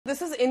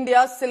This is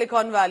India's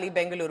Silicon Valley,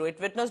 Bengaluru. It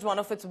witnessed one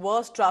of its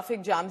worst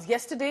traffic jams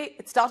yesterday.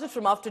 It started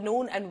from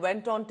afternoon and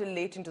went on till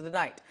late into the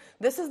night.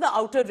 This is the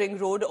outer ring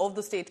road of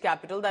the state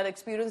capital that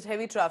experienced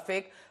heavy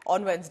traffic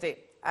on Wednesday.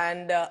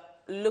 And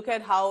look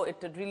at how it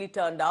really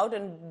turned out.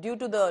 And due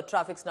to the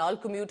traffic snarl,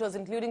 commuters,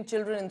 including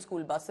children in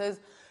school buses,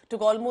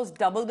 took almost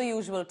double the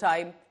usual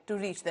time to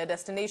reach their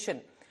destination.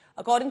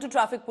 According to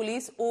traffic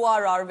police,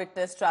 ORR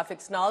witnessed traffic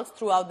snarls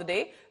throughout the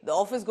day. The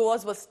office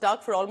goers were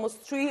stuck for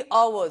almost 3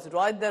 hours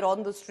right there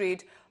on the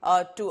street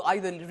to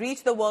either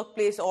reach the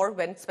workplace or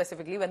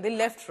specifically when they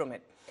left from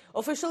it.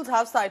 Officials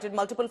have cited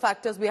multiple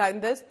factors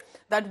behind this.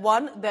 That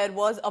one, there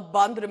was a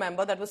bandh,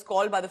 remember, that was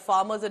called by the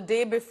farmers a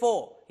day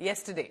before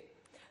yesterday.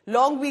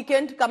 Long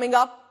weekend coming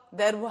up.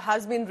 There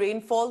has been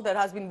rainfall, there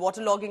has been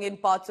waterlogging in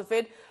parts of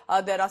it.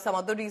 There are some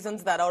other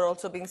reasons that are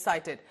also being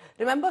cited.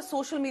 Remember,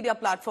 social media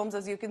platforms,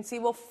 as you can see,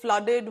 were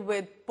flooded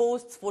with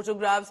posts,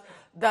 photographs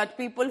that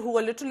people who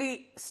were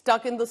literally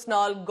stuck in the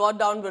snarl got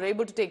down, were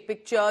able to take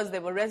pictures.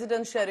 There were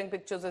residents sharing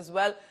pictures as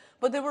well.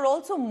 But they were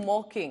also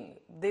mocking.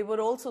 They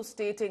were also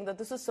stating that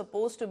this is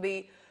supposed to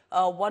be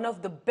one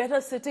of the better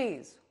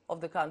cities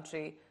of the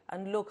country.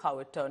 And look how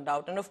it turned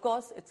out. And of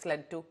course, it's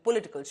led to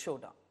political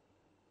showdown.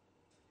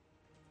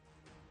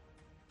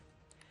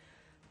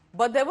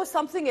 But there was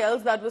something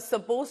else that was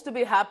supposed to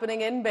be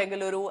happening in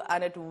Bengaluru,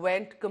 and it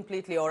went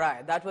completely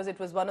awry. It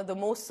was one of the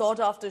most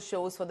sought-after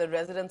shows for the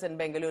residents in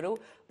Bengaluru.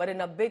 But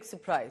in a big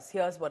surprise,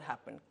 here's what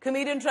happened.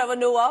 Comedian Trevor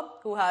Noah,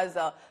 who has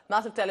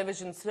massive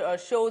television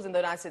shows in the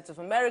United States of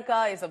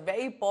America, is a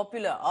very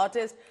popular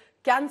artist,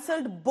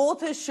 cancelled both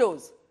his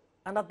shows,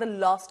 and at the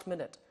last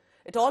minute.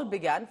 It all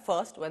began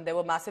first when there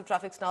were massive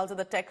traffic snarls at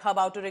the Tech Hub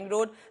Outer Ring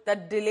Road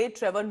that delayed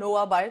Trevor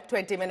Noah by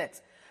 20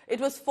 minutes. It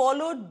was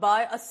followed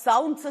by a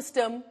sound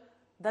system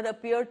that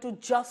appeared to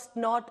just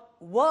not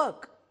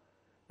work.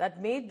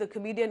 That made the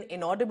comedian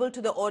inaudible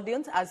to the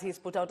audience, as he's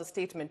put out a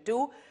statement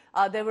too.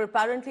 There were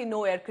apparently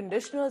no air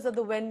conditioners at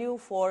the venue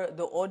for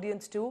the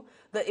audience too.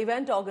 The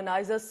event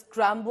organizers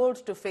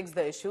scrambled to fix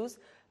the issues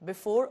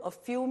before a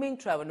fuming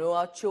Trevor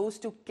Noah chose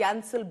to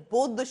cancel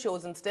both the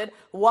shows instead,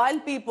 while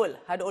people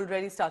had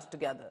already started to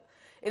gather.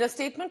 In a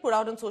statement put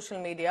out on social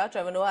media,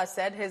 Trevor Noah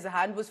said his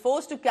hand was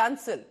forced to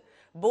cancel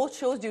both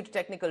shows due to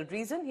technical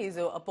reason. He's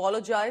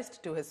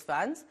apologized to his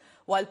fans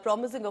while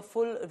promising a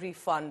full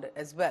refund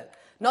as well.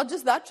 Not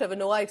just that, Trevor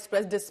Noah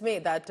expressed dismay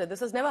that this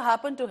has never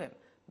happened to him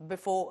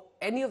before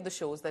any of the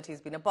shows that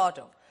he's been a part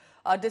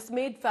of.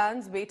 Dismayed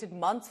fans waited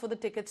months for the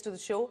tickets to the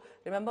show.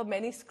 Remember,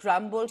 many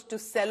scrambled to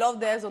sell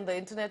off theirs on the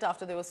internet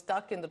after they were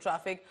stuck in the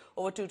traffic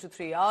over 2 to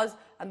 3 hours.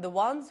 And the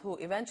ones who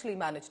eventually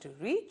managed to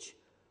reach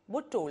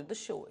were told the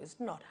show is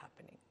not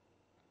happening.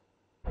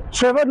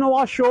 Trevor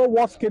Noah's show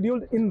was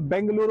scheduled in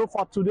Bengaluru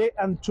for today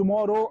and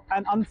tomorrow,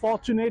 and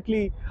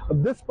unfortunately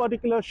this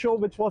particular show,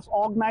 which was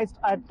organized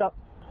at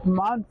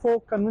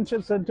Manfo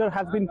Convention Center,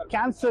 has been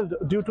cancelled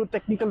due to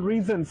technical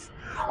reasons.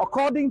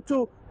 According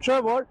to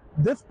Trevor,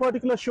 this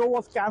particular show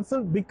was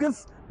cancelled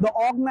because the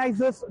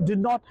organizers did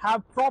not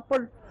have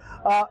proper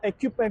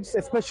equipment,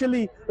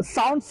 especially a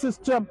sound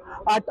system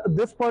at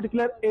this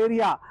particular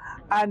area,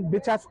 and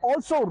which has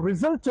also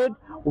resulted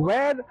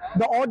where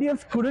the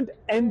audience couldn't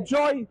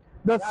enjoy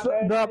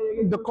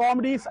the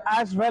comedies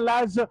as well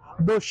as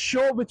the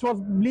show which was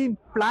being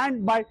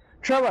planned by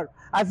Trevor.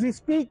 As we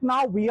speak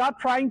now, we are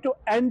trying to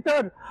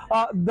enter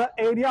the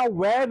area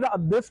where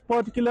this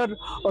particular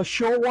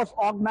show was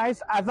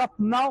organized. As of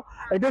now,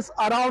 it is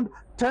around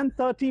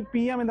 10:30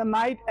 p.m. in the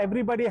night.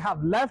 Everybody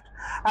have left,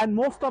 and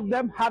most of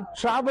them have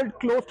traveled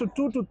close to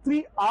 2 to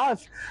 3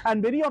 hours,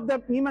 and many of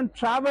them even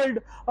traveled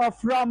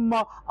from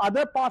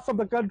other parts of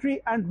the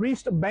country and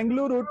reached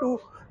Bengaluru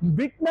to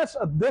witness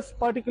this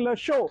particular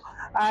show.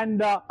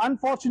 And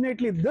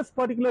unfortunately, this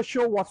particular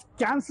show was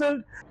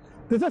cancelled.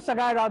 This is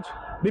Sagai Raj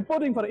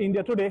reporting for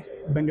India Today,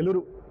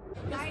 Bengaluru.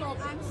 Guys,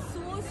 I'm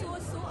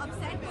so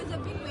upset because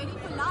I've been waiting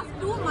for last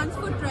 2 months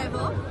for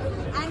Trevor,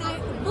 and I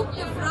booked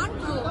the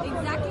front row,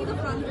 exactly the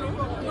front row.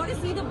 You got to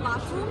see the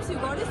bathrooms, you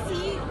got to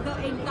see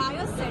the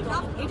entire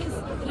setup. It is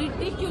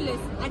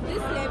ridiculous. At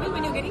this level,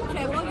 when you're getting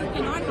Trevor, you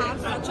cannot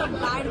have such a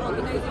bad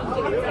organization.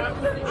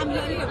 I'm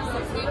really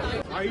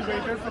upset. I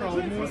waited for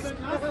almost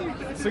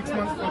 6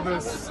 months for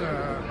this,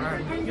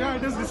 and yeah,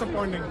 it is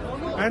disappointing.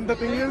 And the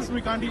thing is,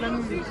 we can't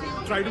even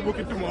try to book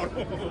it tomorrow.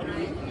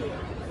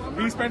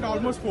 We spent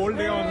almost whole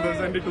day on this,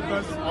 and it took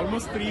us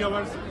almost 3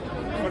 hours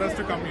for us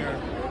to come here.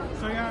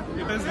 So yeah,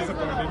 it is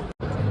disappointing.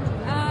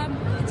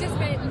 It's just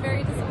been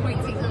very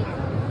disappointing.